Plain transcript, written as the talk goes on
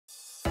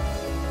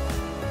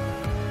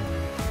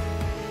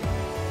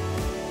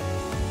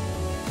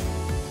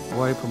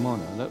why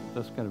Pomona?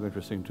 That's kind of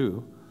interesting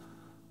too.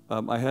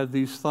 I had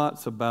these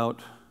thoughts about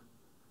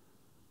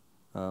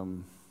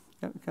kind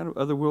of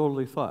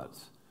otherworldly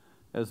thoughts,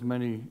 as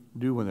many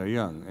do when they're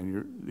young,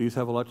 and these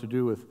have a lot to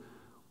do with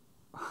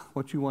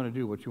what you want to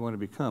do, what you want to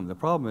become. The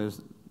problem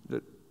is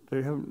that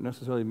they haven't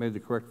necessarily made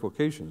the correct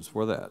vocations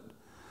for that.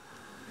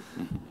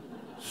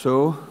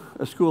 So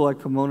a school like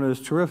Pomona is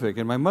terrific,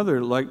 and my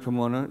mother liked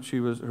Pomona. She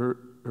was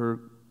her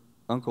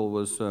uncle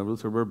was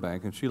Luther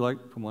Burbank, and she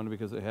liked Pomona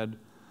because it had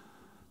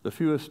the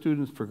fewest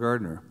students per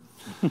gardener.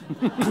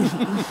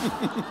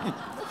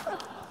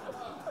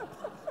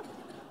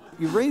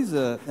 You raise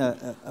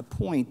a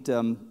point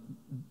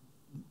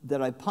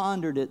that I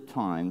pondered at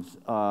times,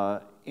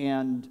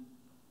 and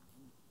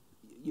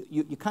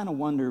you kind of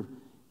wonder,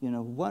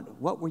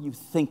 what were you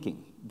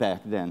thinking back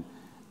then?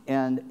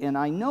 And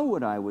I know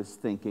what I was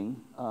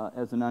thinking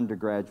as an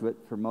undergraduate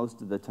for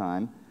most of the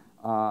time.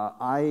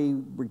 I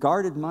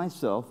regarded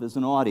myself as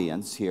an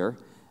audience here,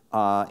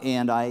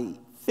 and I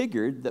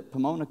figured that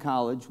Pomona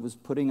College was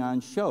putting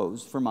on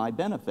shows for my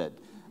benefit.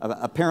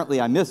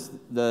 Apparently, I missed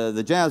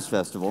the Jazz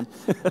Festival.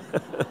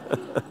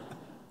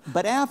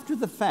 But after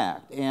the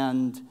fact,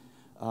 and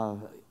a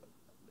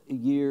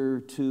year or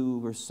two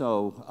or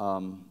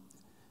so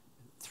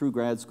through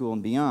grad school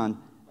and beyond,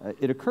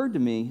 it occurred to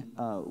me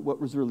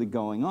what was really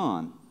going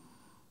on,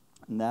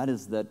 and that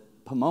is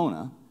that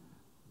Pomona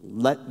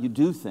let you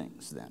do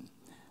things then.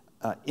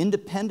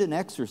 Independent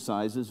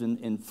exercises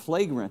in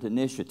flagrant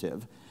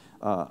initiative.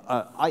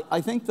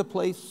 I think the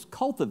place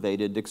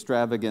cultivated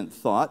extravagant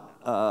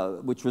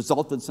thought, which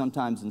resulted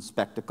sometimes in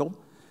spectacle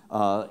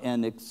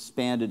and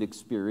expanded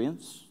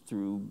experience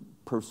through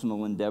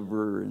personal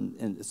endeavor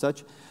and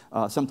such,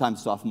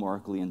 sometimes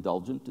sophomorically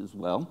indulgent as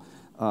well,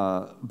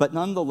 but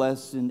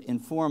nonetheless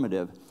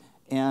informative.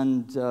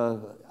 And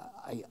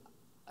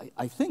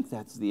I think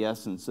that's the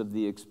essence of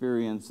the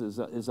experience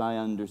as I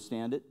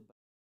understand it.